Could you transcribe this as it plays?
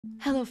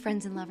Hello,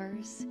 friends and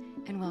lovers,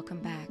 and welcome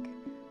back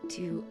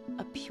to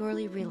a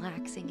purely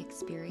relaxing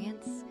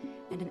experience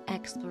and an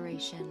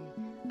exploration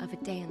of a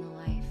day in the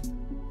life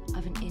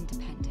of an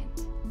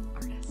independent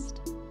artist.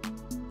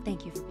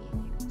 Thank you for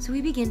being here. So we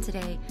begin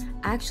today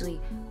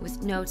actually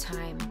with no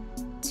time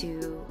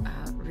to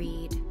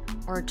read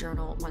or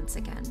journal once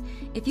again.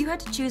 If you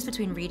had to choose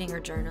between reading or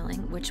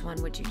journaling, which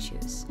one would you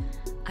choose?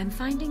 I'm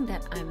finding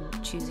that I'm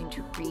choosing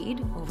to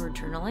read over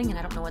journaling, and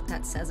I don't know what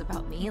that says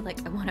about me.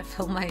 Like, I want to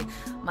fill my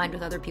mind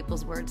with other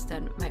people's words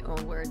than my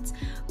own words.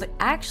 But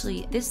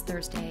actually, this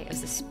Thursday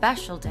is a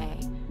special day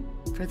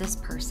for this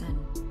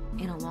person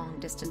in a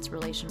long-distance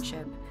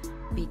relationship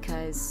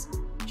because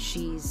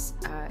she's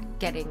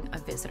getting a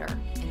visitor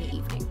in the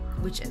evening,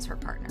 which is her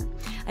partner.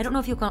 I don't know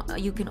if you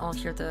can all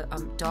hear the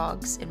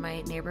dogs in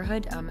my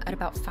neighborhood. At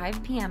about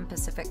 5 p.m.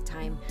 Pacific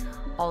time,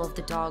 all of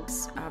the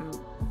dogs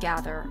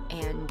gather,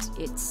 and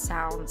it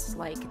sounds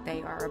like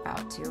they are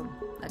about to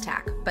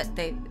attack, but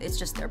it's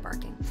just their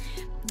barking.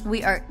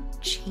 We are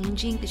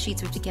changing the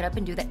sheets. We have to get up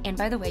and do that. And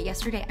by the way,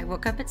 yesterday I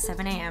woke up at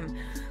 7 a.m.,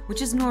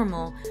 which is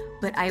normal,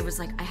 but I was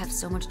like, I have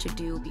so much to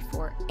do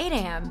before 8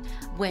 a.m.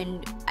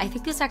 when I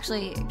think this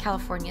actually,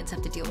 Californians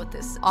have to deal with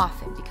this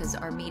often because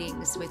our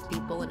meetings with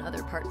people in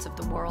other parts of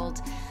the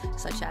world,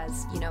 such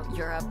as,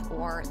 Europe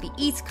or the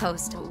East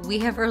Coast, we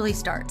have early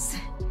starts.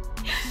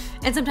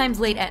 And sometimes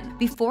late end.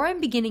 Before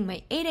I'm beginning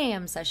my 8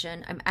 a.m.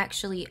 session, I'm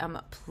actually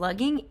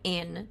plugging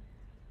in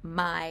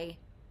my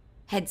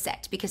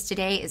headset because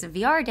today is a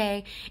VR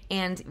day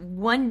and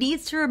one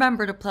needs to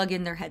remember to plug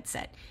in their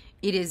headset.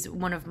 It is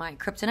one of my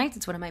kryptonites.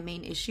 It's one of my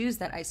main issues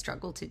that I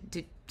struggle to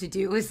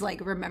do is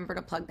like remember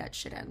to plug that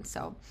shit in.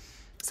 So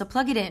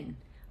plug it in.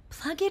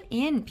 Plug it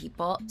in,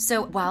 people.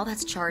 So while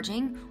that's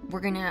charging,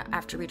 we're gonna,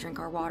 after we drink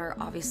our water,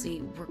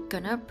 obviously, we're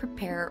gonna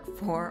prepare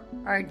for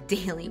our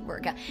daily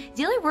workout.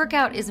 Daily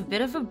workout is a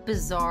bit of a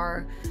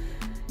bizarre,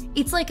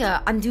 it's like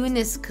I'm doing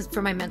this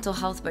for my mental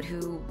health, but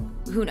who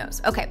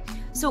knows? Okay,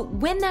 so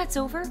when that's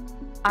over,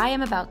 I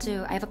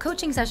have a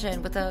coaching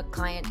session with a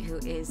client who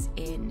he's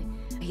in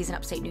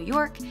upstate New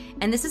York,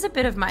 and this is a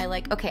bit of my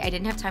okay, I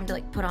didn't have time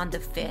to put on the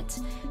fit,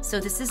 so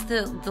this is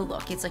the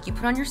look. It's like you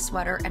put on your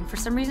sweater, and for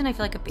some reason I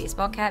feel like a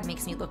baseball cap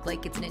makes me look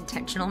like it's an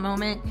intentional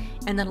moment,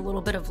 and then a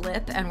little bit of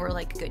lip, and we're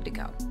good to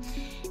go.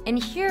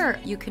 And here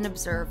you can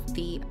observe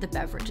the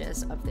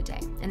beverages of the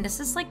day, and this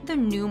is the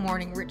new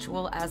morning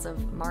ritual as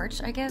of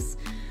March, I guess,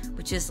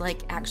 which is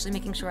actually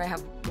making sure I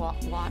have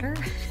water.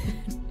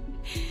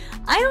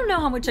 I don't know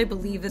how much I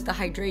believe that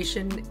I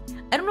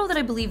don't know that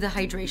I believe the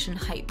hydration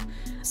hype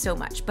so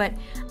much, but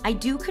I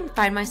do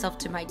confine myself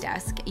to my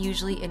desk,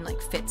 usually in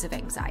fits of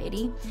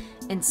anxiety.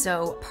 And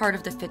so part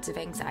of the fits of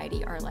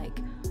anxiety are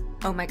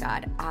oh my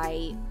God,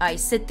 I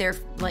sit there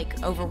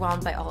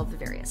overwhelmed by all of the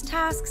various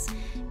tasks.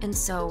 And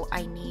so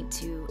I need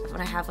to,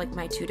 when I have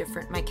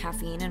my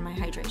caffeine and my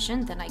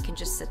hydration, then I can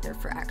just sit there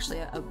for actually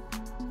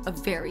a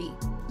very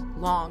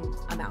long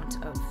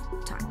amount of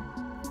time.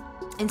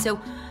 And so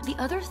the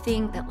other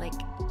thing that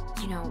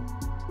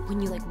when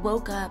you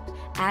woke up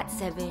at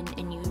 7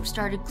 and you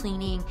started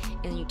cleaning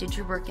and you did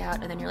your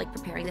workout and then you're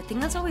preparing, the thing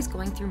that's always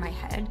going through my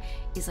head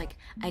is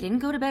I didn't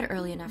go to bed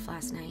early enough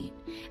last night,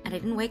 and I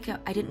didn't wake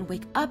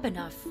up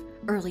enough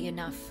early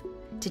enough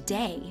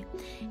today,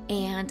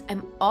 and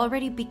I'm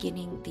already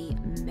beginning the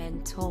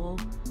mental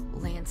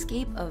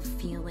landscape of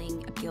feeling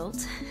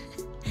guilt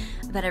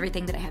about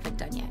everything that I haven't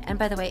done yet. And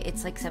by the way,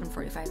 it's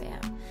 7:45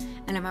 a.m.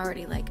 and I'm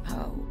already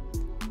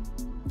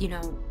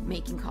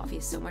making coffee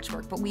is so much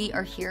work, but we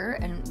are here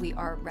and we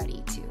are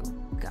ready to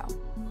go.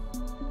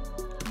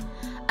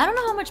 I don't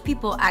know how much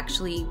people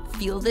actually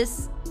feel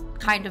this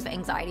kind of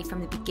anxiety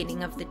from the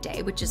beginning of the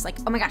day, which is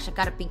oh my gosh, I've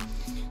got to be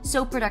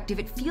so productive.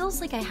 It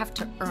feels like I have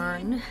to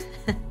earn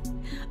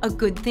a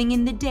good thing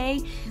in the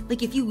day.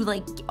 If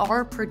you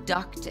are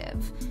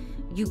productive,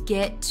 you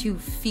get to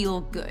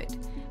feel good.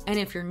 And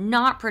if you're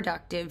not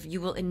productive,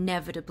 you will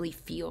inevitably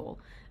feel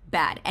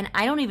bad. And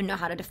I don't even know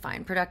how to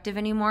define productive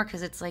anymore,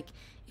 because it's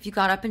if you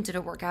got up and did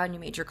a workout and you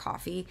made your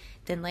coffee,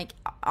 then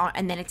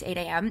and then it's 8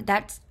 a.m.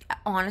 That's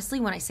honestly,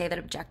 when I say that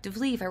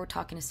objectively, if I were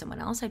talking to someone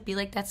else, I'd be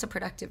that's a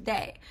productive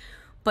day.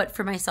 But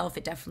for myself,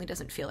 it definitely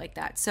doesn't feel like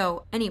that.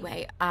 So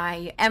anyway,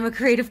 I am a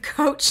creative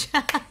coach.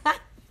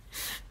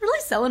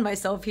 Really selling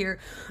myself here.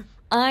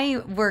 I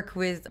work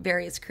with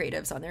various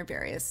creatives on their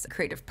various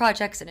creative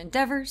projects and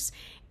endeavors,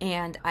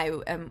 and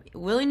I am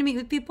willing to meet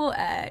with people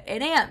at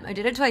 8 a.m. I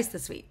did it twice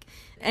this week,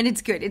 and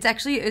it's good.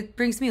 It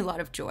brings me a lot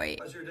of joy.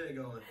 How's your day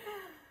going?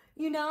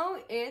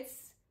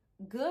 It's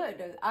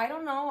good. I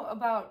don't know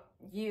about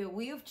you.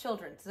 We have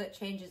children, so that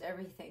changes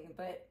everything,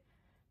 but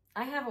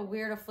I have a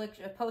weird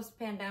affliction, a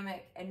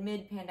post-pandemic and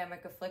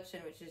mid-pandemic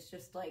affliction, which is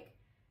just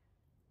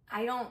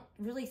I don't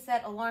really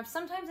set alarms.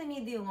 Sometimes I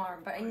need the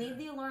alarm, but I need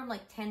the alarm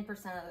 10% of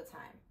the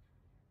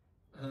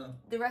time.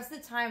 The rest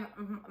of the time,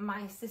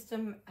 my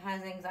system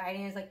has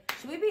anxiety and is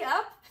should we be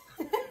up?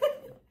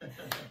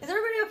 Is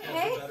everybody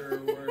okay? Yeah, better or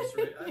worse,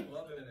 right? I'm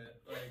loving it.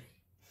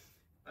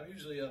 I'm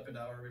usually up an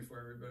hour before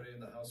everybody in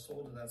the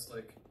household, and that's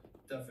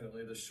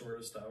definitely the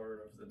shortest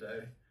hour of the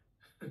day.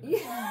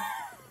 Yeah.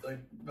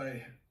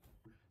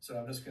 So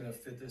I'm just gonna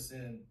fit this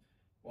in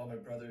while my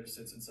brother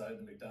sits inside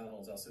the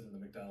McDonald's. I'll sit in the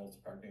McDonald's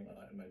parking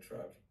lot in my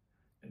truck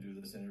and do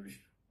this interview.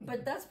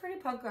 But that's pretty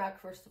punk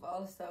rock, first of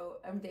all, so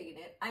I'm digging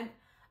it.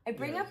 I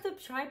bring up the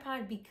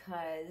tripod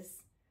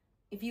because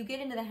if you get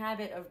into the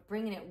habit of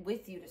bringing it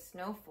with you to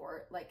snow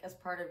fort, like as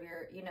part of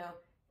your,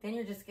 then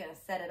you're just gonna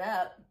set it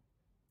up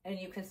and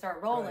you can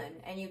start rolling.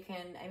 Right. And you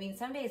can,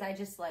 some days I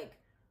just like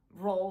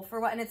roll for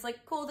what, and it's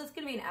like, cool, that's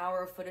gonna be an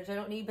hour of footage I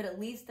don't need, but at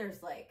least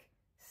there's like,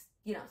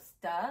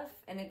 stuff.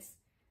 And it's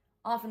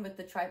often with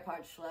the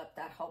tripod schlep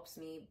that helps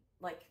me,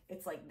 like,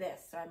 it's like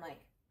this. So I'm like,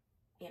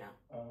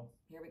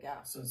 here we go.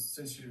 So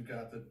since you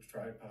got the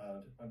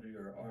tripod under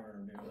your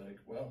arm, you're like,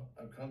 well,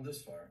 I've come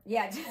this far.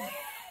 Yeah.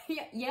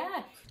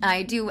 Yeah.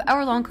 I do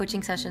hour-long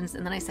coaching sessions,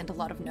 and then I send a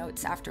lot of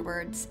notes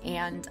afterwards,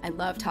 and I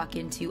love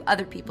talking to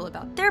other people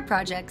about their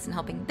projects and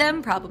helping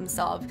them problem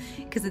solve,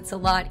 because it's a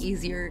lot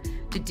easier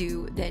to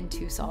do than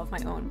to solve my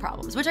own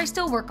problems, which I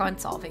still work on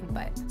solving.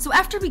 But so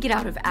after we get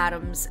out of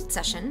Adam's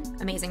session,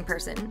 amazing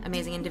person,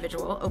 amazing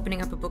individual,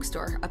 opening up a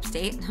bookstore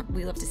upstate,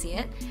 we love to see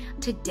it,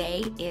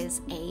 today is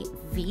a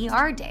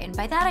VR day, and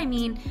by that I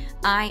mean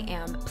I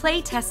am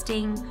play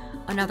testing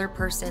another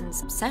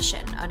person's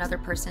session, another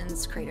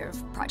person's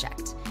creative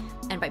project.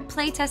 And by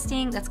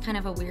playtesting, that's kind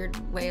of a weird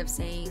way of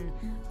saying,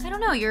 I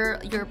don't know,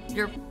 you're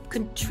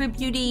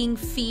contributing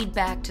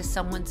feedback to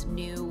someone's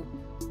new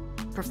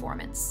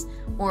performance,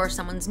 or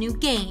someone's new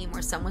game,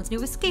 or someone's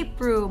new escape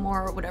room,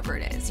 or whatever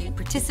it is. You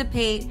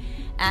participate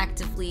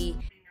actively.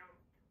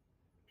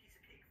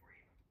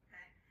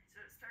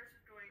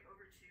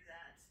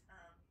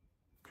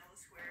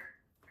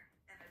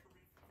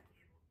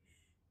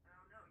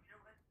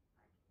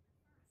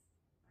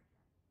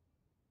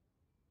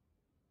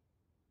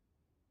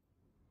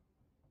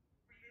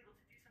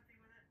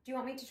 Do you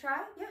want me to try?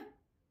 Yeah,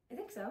 I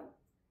think so.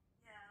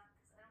 Yeah,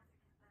 because I don't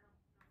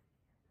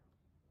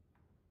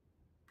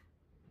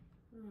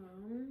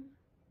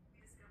think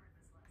we discovered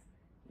this last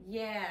night.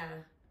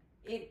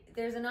 Yeah,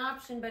 there's an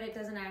option, but it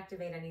doesn't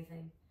activate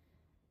anything.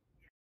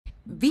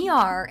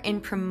 VR in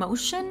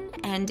promotion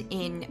and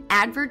in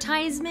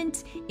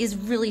advertisement is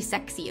really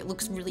sexy. It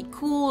looks really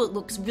cool. It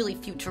looks really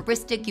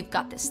futuristic. You've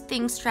got this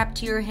thing strapped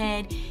to your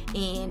head,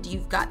 and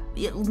you've got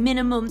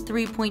minimum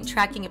 3-point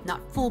tracking, if not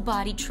full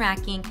body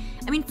tracking.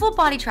 Full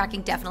body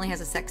tracking definitely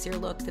has a sexier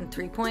look than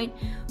 3-point,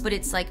 but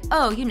it's like,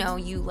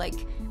 you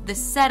like the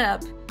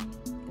setup.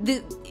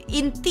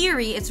 In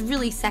theory, it's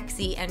really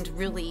sexy and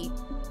really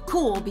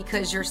cool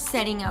because you're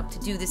setting up to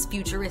do this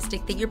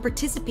futuristic thing. You're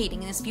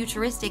participating in this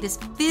futuristic, this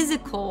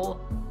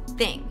physical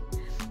thing.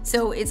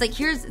 So it's like,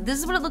 this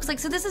is what it looks like.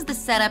 So this is the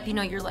setup,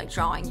 you're like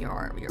drawing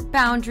your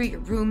boundary, your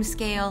room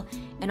scale,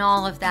 and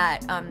all of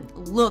that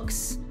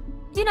looks,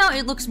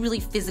 it looks really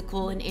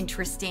physical and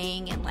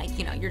interesting, and like,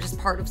 you're just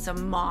part of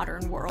some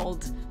modern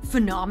world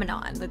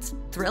phenomenon that's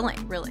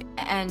thrilling, really.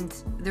 And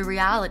the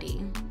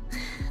reality,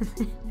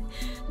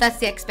 that's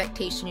the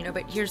expectation,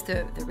 but here's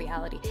the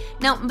reality.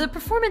 Now, the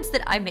performance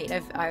that I made,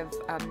 I've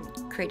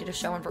created a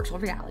show on virtual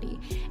reality,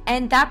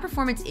 and that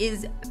performance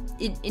is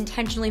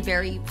intentionally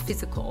very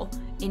physical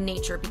in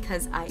nature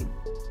because I,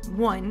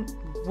 one,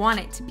 want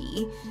it to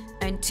be,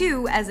 and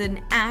two, as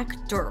an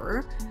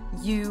actor,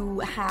 you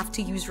have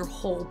to use your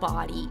whole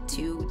body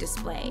to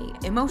display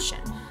emotion.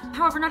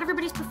 However, not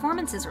everybody's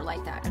performances are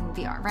like that in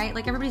VR, right?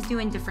 Like, everybody's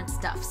doing different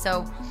stuff,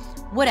 so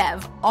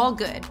whatever, all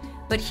good.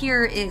 But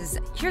here's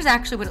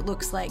actually what it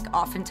looks like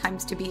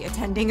oftentimes to be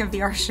attending a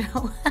VR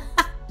show.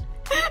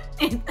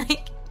 And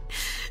like,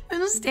 I'm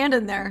just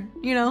standing there,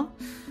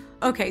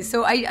 Okay,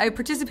 so I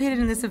participated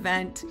in this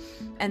event,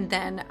 and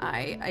then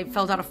I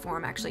filled out a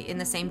form actually in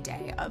the same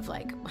day of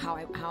like how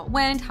it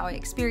went, how I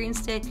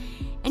experienced it.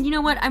 And you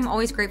know what? I'm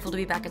always grateful to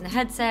be back in the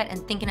headset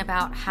and thinking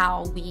about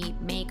how we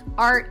make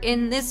art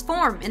in this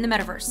form, in the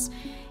metaverse.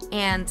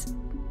 And,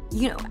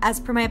 as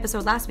per my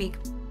episode last week,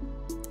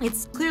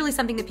 it's clearly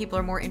something that people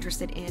are more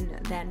interested in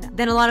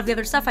than a lot of the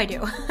other stuff I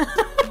do.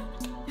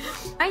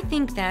 I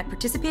think that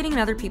participating in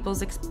other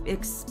people's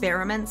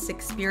experiments,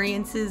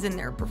 experiences, and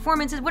their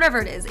performances, whatever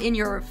it is in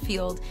your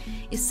field,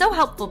 is so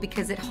helpful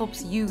because it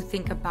helps you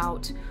think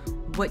about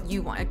what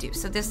you want to do.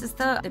 So this is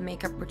the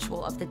makeup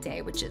ritual of the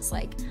day, which is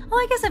like,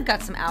 I guess I've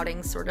got some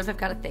outings, sort of. I've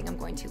got a thing I'm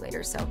going to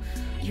later, so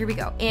here we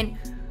go. And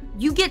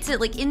you get to,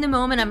 like, in the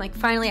moment, I'm like,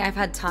 finally I've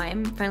had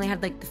time, finally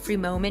had like the free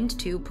moment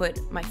to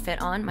put my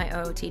fit on, my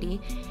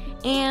OOTD.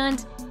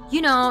 And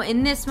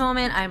in this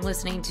moment, I'm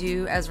listening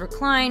to Ezra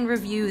Klein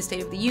review the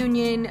State of the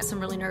Union, some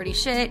really nerdy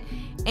shit,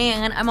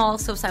 and I'm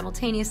also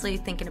simultaneously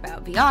thinking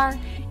about VR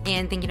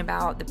and thinking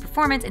about the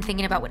performance and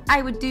thinking about what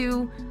I would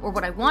do or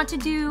what I want to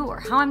do or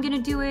how I'm gonna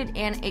do it.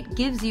 And it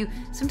gives you,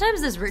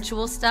 sometimes this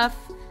ritual stuff,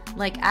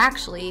 like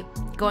actually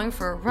going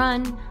for a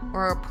run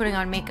or putting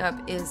on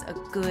makeup, is a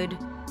good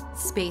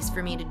space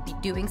for me to be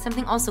doing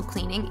something. Also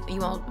cleaning.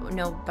 You all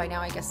know by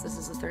now, I guess this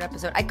is the third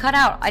episode. I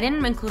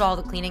didn't include all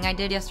the cleaning I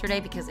did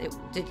yesterday because it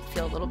did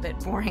feel a little bit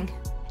boring.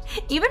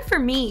 Even for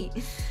me,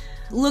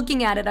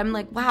 looking at it, I'm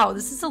like, wow,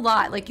 this is a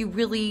lot. Like, you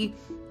really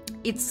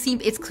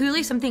it's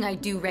clearly something I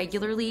do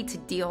regularly to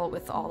deal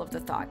with all of the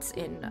thoughts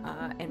in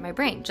my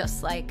brain,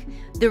 just like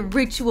the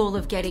ritual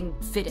of getting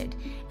fitted.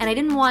 And I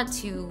didn't want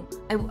to.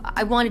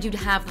 I wanted you to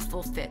have the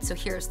full fit. So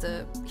here's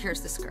the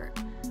skirt.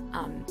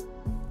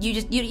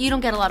 You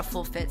don't get a lot of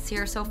full fits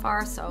here so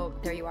far, so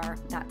there you are.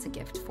 That's a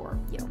gift for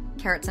you.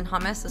 Carrots and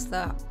hummus is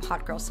the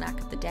hot girl snack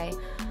of the day.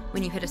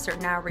 When you hit a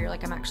certain hour where you're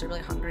like, I'm actually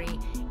really hungry,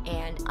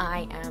 and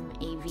I am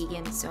a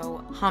vegan,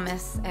 so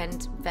hummus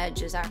and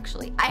veg is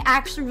I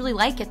actually really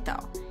like it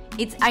though.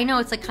 I know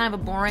it's like kind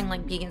of a boring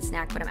like vegan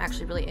snack, but I'm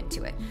actually really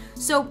into it.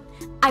 So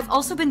I've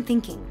also been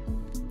thinking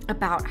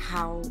about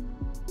how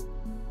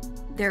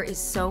there is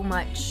so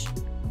much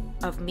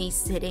of me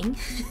sitting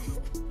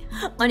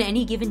on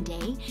any given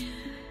day.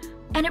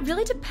 And it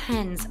really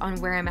depends on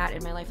where I'm at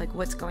in my life, like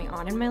what's going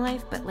on in my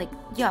life. But like,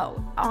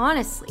 yo,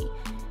 honestly,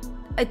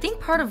 I think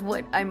part of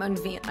what I'm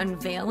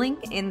unveiling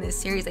in this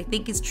series, I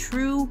think is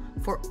true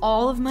for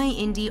all of my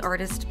indie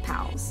artist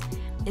pals,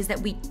 is that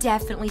we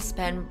definitely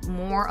spend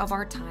more of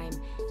our time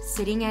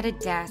sitting at a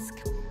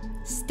desk,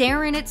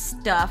 staring at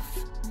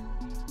stuff,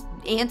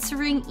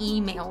 answering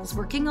emails,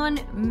 working on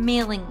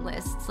mailing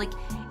lists. Like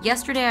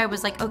yesterday I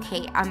was like,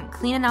 okay, I'm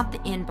cleaning out the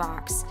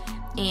inbox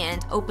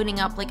and opening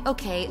up like,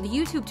 okay, the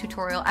YouTube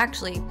tutorial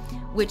actually,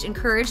 which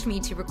encouraged me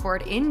to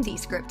record in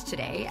Descript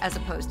today as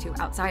opposed to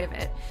outside of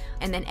it,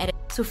 and then edit.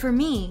 So for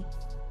me,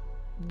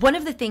 one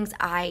of the things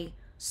I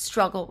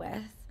struggle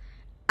with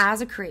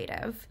as a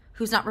creative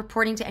who's not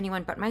reporting to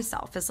anyone but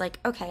myself is like,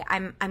 okay,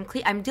 I'm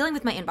dealing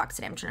with my inbox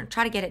today. I'm trying to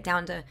try to get it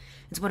down to,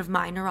 it's one of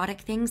my neurotic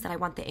things that I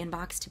want the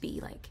inbox to be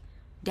like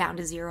down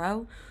to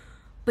 0.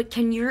 But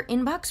can your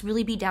inbox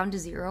really be down to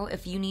 0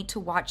 if you need to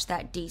watch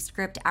that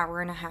Descript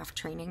hour-and-a-half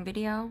training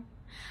video?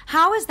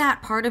 How is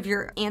that part of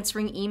your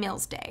answering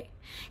emails day?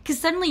 Because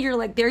suddenly you're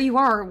like, there you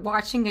are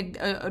watching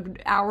an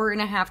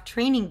hour-and-a-half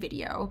training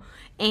video,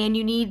 and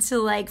you need to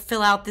like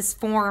fill out this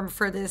form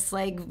for this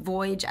like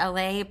Voyage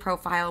LA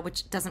profile,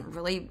 which isn't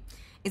really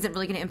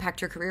going to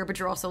impact your career, but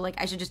you're also like,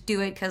 I should just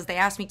do it because they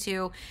asked me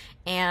to,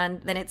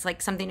 and then it's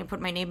like something to put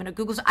my name in a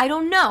Google. So I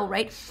don't know,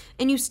 right?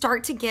 And you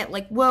start to get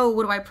like, whoa,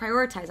 what do I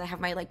prioritize? I have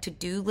my like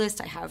to-do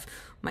list, I have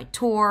my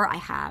tour, I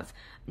have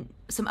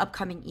some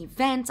upcoming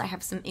events, I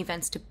have some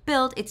events to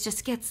build. It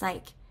just gets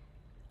like,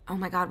 oh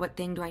my God, what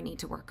thing do I need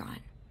to work on?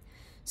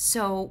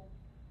 So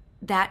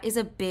that is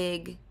a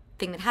big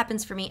thing that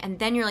happens for me. And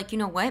then you're like, you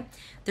know what?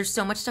 There's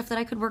so much stuff that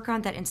I could work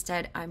on that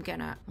instead I'm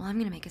gonna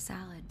make a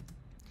salad.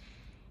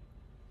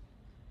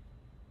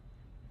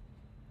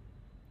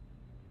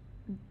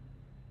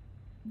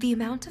 The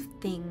amount of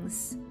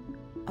things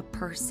a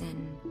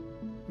person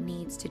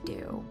needs to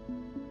do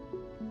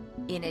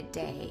in a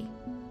day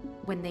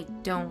when they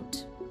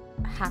don't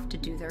have to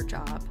do their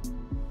job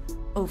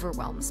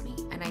overwhelms me.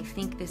 And I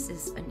think this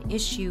is an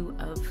issue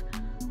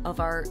of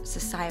our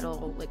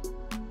societal like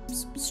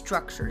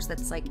structures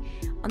that's like,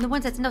 on the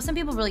one side, no, some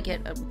people really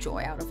get a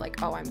joy out of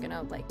like, oh, I'm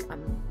gonna like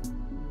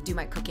do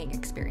my cooking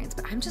experience,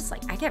 but I'm just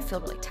like, I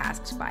feel really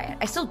tasked by it.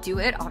 I still do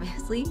it,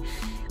 obviously,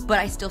 but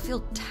I still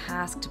feel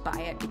tasked by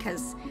it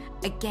because,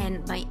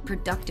 again, my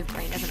productive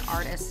brain as an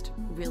artist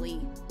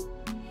really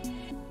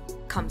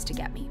comes to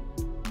get me.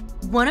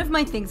 One of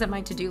my things on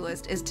my to-do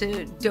list is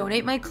to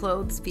donate my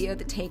clothes via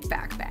the Take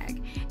Back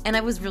bag. And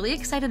I was really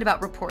excited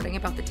about reporting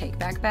about the Take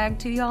Back bag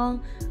to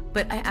y'all,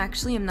 but I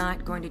actually am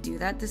not going to do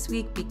that this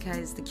week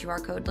because the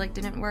QR code like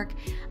didn't work.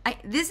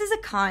 This is a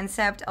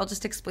concept, I'll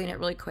just explain it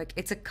really quick.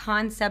 It's a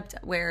concept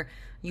where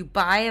you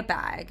buy a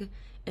bag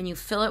and you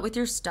fill it with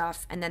your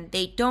stuff, and then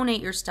they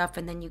donate your stuff,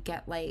 and then you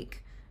get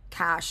like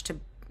cash to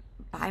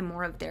buy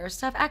more of their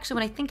stuff. Actually,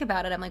 when I think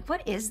about it, I'm like,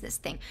 what is this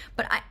thing?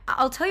 But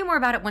I'll tell you more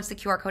about it once the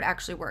QR code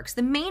actually works.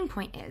 The main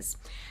point is,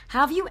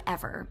 have you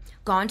ever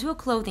gone to a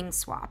clothing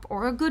swap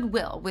or a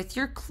Goodwill with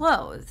your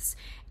clothes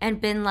and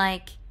been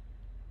like,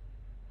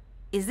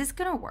 is this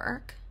gonna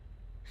work?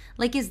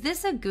 Like, is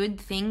this a good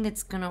thing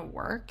that's gonna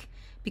work?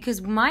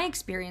 Because my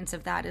experience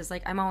of that is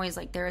like, I'm always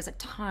like, there is a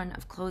ton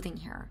of clothing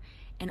here,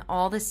 and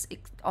all this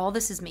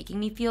is making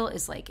me feel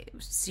is like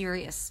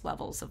serious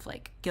levels of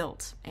like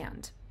guilt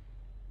and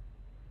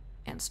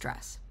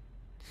stress.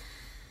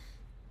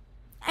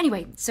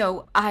 Anyway,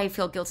 so I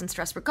feel guilt and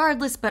stress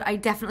regardless, but I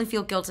definitely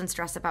feel guilt and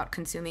stress about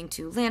consuming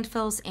to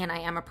landfills, and I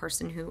am a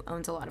person who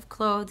owns a lot of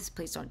clothes.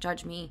 Please don't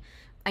judge me.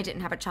 I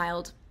didn't have a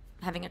child.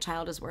 Having a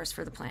child is worse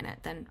for the planet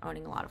than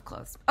owning a lot of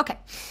clothes. Okay,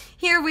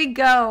 here we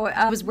go.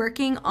 I was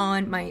working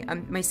on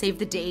my save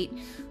the date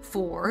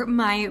for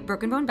my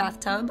Broken Bone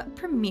Bathtub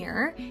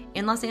premiere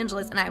in Los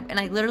Angeles, and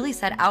I literally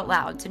said out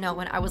loud to no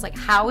one, I was like,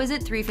 how is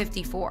it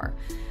 3:54?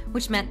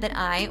 Which meant that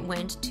I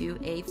went to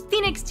a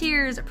Phoenix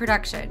Tears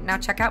production. Now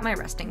check out my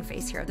resting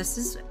face here. This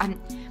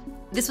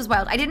was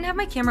wild. I didn't have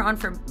my camera on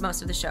for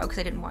most of the show because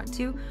I didn't want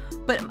to,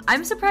 but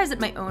I'm surprised at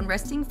my own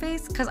resting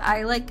face because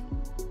I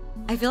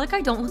feel like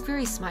I don't look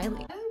very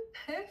smiley. Oh,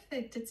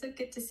 perfect. It's so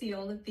good to see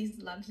all of these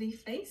lovely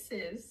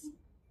faces.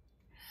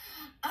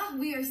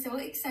 We are so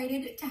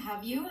excited to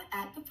have you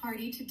at the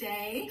party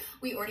today.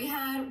 We already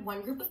had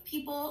one group of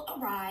people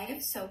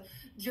arrive, so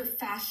you're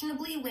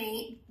fashionably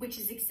late, which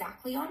is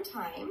exactly on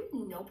time.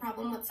 No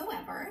problem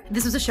whatsoever.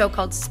 This was a show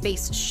called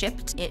Space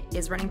Shipped. It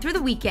is running through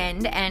the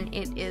weekend, and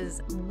it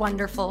is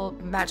wonderful,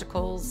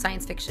 magical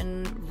science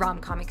fiction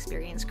rom-com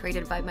experience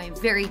created by my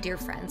very dear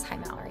friends. Hi,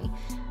 Mallory.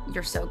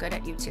 You're so good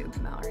at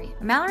YouTube, Mallory.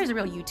 Mallory's a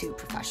real YouTube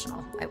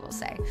professional, I will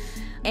say.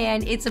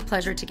 And it's a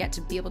pleasure to get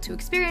to be able to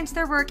experience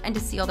their work and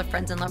to see all the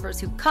friends and lovers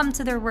who come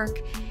to their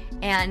work.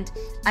 And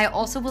I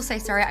also will say,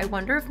 sorry, I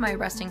wonder if my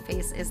resting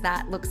face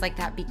looks like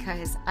that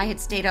because I had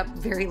stayed up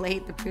very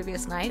late the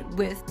previous night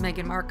with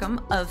Megan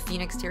Markham of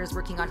Phoenix Tears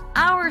working on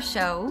our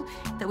show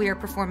that we are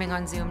performing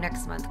on Zoom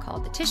next month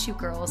called The Tissue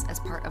Girls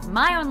as part of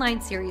my online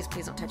series,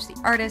 Please Don't Touch the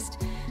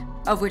Artist,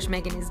 of which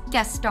Megan is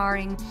guest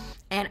starring.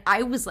 And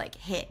I was like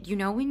hit,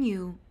 when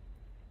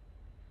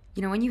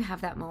you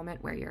have that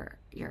moment where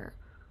you're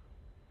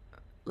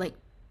like,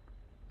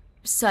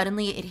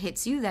 suddenly it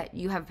hits you that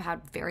you have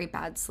had very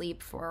bad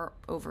sleep for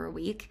over a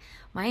week.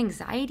 My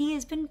anxiety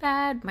has been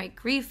bad. My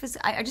grief is,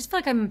 I just feel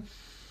like I'm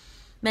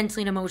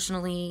mentally and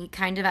emotionally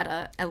kind of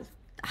at a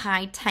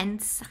high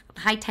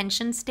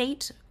tension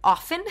state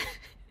often.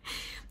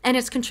 And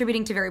it's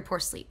contributing to very poor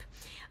sleep.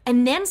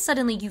 And then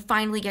suddenly you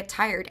finally get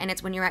tired, and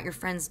it's when you're at your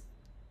friend's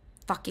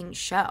fucking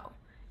show.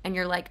 And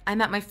you're like,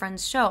 I'm at my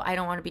friend's show. I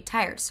don't want to be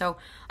tired. So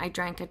I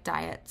drank a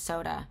diet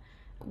soda,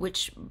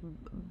 which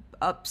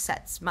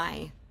upsets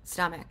my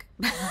stomach.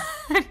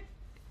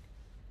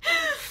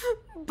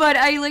 But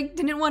I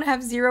didn't want to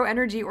have zero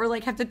energy or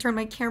have to turn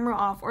my camera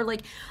off. Or I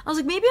was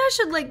like, maybe I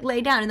should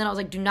lay down. And then I was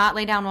like, do not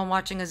lay down while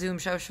watching a Zoom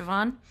show,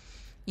 Siobhan.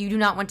 You do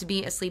not want to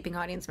be a sleeping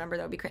audience member.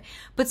 That would be crazy.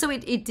 But so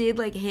it did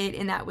hit,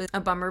 and that was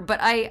a bummer. But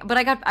I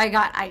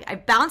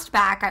bounced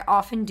back. I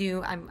often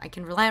do. I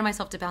can rely on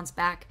myself to bounce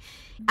back.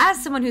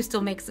 As someone who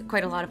still makes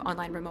quite a lot of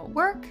online remote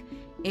work,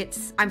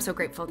 I'm so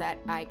grateful that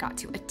I got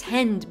to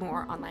attend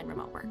more online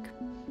remote work.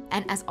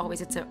 And as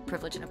always, it's a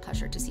privilege and a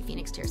pleasure to see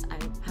Phoenix Tears. I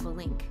have a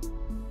link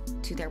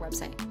to their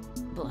website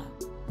below.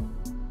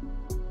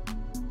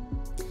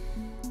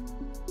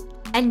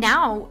 And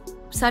now,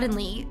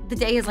 suddenly, the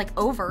day is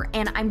over,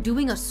 and I'm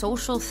doing a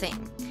social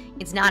thing.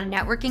 It's not a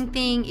networking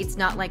thing. It's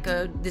not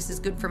this is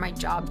good for my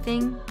job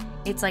thing.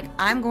 It's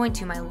I'm going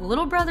to my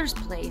little brother's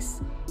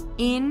place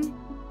in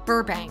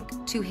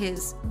Burbank to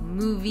his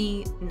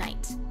movie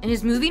night. And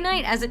his movie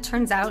night, as it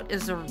turns out,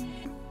 is a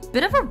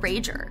bit of a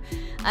rager.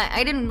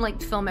 I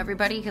didn't film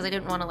everybody because I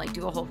didn't want to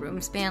do a whole room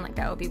span.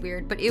 That would be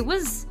weird. But it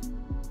was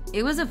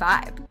a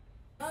vibe.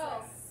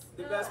 Oh,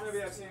 the best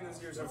movie I've seen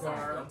this year so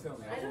far. Don't tell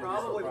me.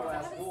 Probably The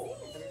Last Duel.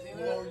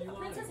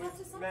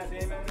 Matt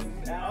Damon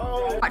and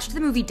Adam. Watched the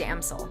movie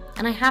Damsel,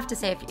 and I have to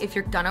say, if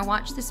you're gonna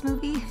watch this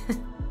movie,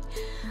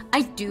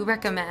 I do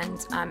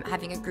recommend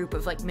having a group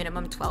of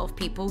minimum 12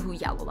 people who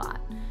yell a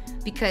lot,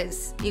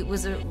 because it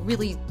was a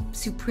really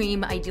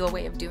supreme, ideal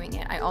way of doing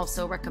it. I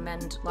also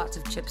recommend lots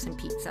of chips and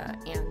pizza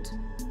and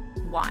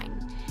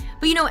wine.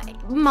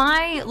 But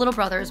my little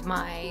brother is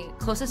my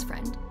closest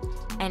friend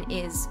and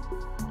is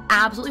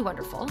absolutely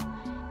wonderful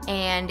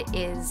and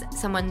is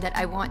someone that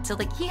I want to,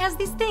 he has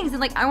these things,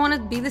 and I want to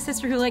be the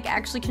sister who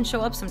actually can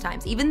show up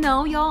sometimes, even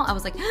though, y'all, I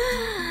was like,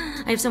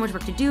 I have so much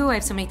work to do, I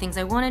have so many things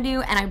I want to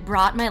do, and I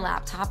brought my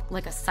laptop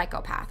like a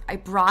psychopath. I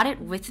brought it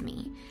with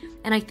me,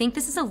 and I think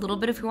this is a little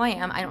bit of who I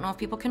am. I don't know if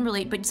people can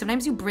relate, but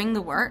sometimes you bring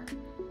the work.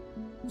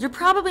 You're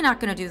probably not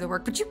going to do the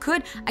work, but you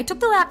could. I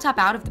took the laptop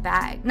out of the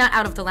bag, not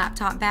out of the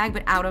laptop bag,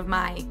 but not out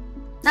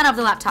of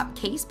the laptop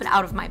case, but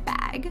out of my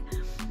bag.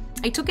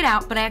 I took it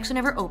out, but I actually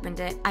never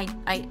opened it. I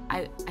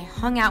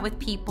hung out with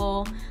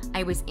people.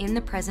 I was in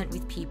the present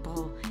with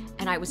people,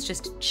 and I was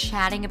just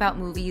chatting about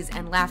movies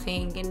and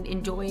laughing and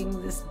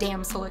enjoying this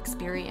damsel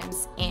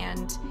experience,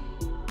 and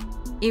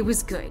it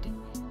was good.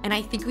 And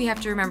I think we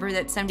have to remember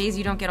that some days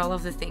you don't get all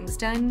of the things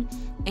done,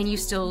 and you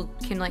still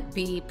can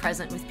be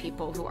present with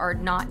people who are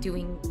not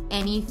doing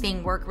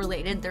anything work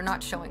related. They're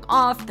not showing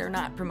off. They're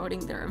not promoting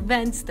their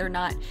events. They're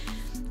not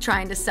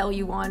trying to sell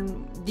you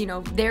on,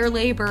 their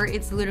labor.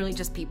 It's literally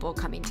just people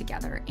coming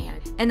together,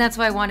 and that's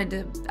why I wanted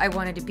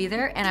to be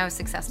there, and I was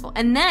successful.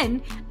 And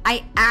then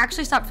I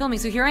actually stopped filming.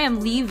 So here I am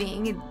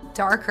leaving,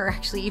 darker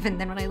actually even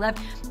than when I left.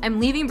 I'm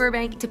leaving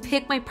Burbank to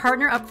pick my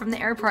partner up from the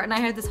airport, and I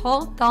had this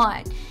whole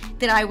thought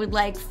that I would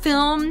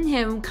film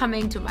him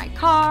coming to my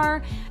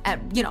car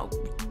at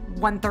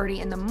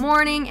 1:30 in the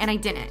morning, and I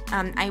didn't.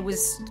 I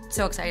was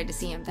so excited to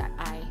see him that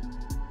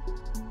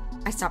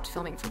I stopped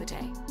filming for the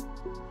day.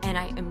 And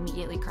I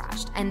immediately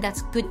crashed. And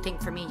that's a good thing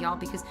for me, y'all,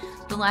 because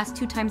the last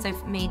 2 times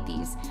I've made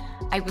these,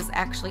 I was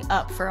actually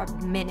up for a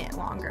minute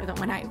longer than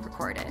when I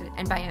recorded.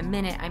 And by a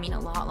minute, I mean a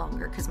lot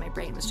longer, because my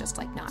brain was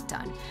just not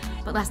done.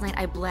 But last night,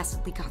 I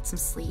blessedly got some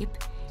sleep.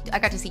 I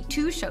got to see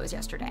 2 shows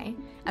yesterday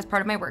as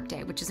part of my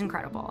workday, which is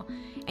incredible.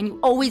 And you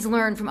always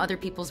learn from other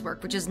people's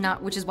work, which is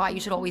why you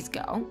should always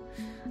go.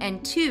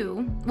 And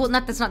 2,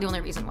 that's not the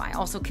only reason why.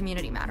 Also,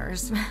 community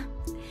matters.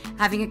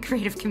 Having a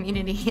creative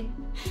community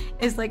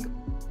is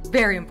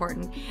very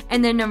important.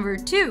 And then number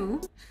 2,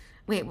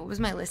 wait, what was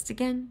my list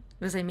again?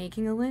 Was I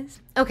making a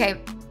list?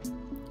 Okay.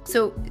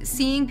 So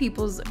seeing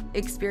people's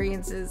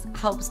experiences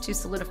helps to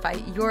solidify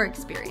your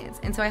experience.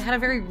 And so I had a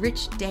very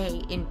rich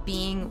day in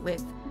being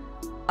with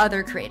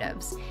other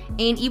creatives.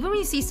 And even when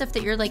you see stuff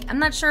that you're like, I'm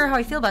not sure how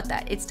I feel about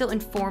that, it still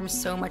informs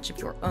so much of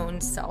your own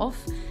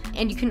self.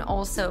 And you can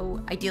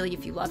also, ideally,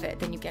 if you love it,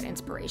 then you get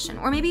inspiration.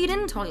 Or maybe you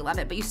didn't totally love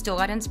it, but you still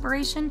got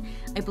inspiration.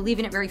 I believe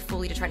in it very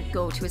fully to try to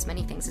go to as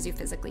many things as you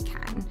physically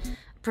can,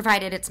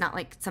 provided it's not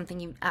like something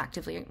you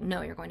actively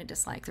know you're going to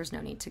dislike. There's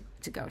no need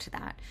to go to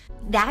that.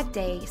 That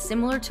day,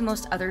 similar to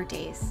most other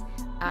days,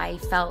 I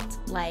felt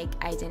like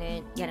I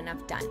didn't get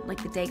enough done.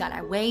 Like the day got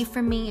away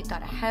from me, it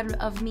got ahead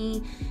of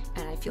me,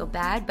 and I feel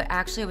bad, but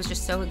actually I was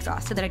just so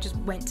exhausted that I just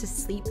went to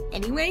sleep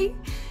anyway.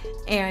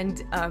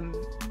 And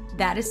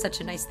that is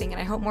such a nice thing,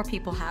 and I hope more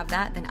people have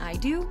that than I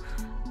do.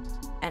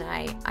 And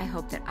I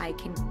hope that I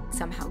can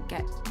somehow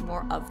get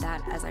more of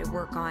that as I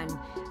work on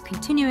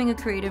continuing a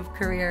creative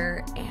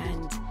career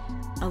and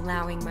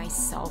allowing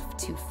myself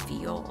to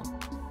feel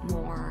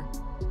more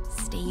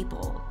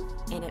stable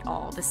in it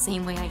all. The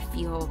same way I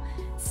feel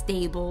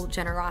stable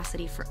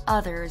generosity for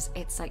others,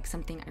 it's like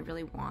something I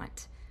really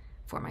want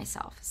for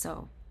myself.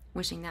 So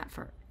wishing that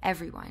for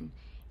everyone.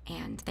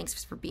 And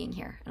thanks for being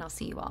here. And I'll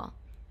see you all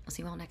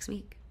next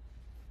week.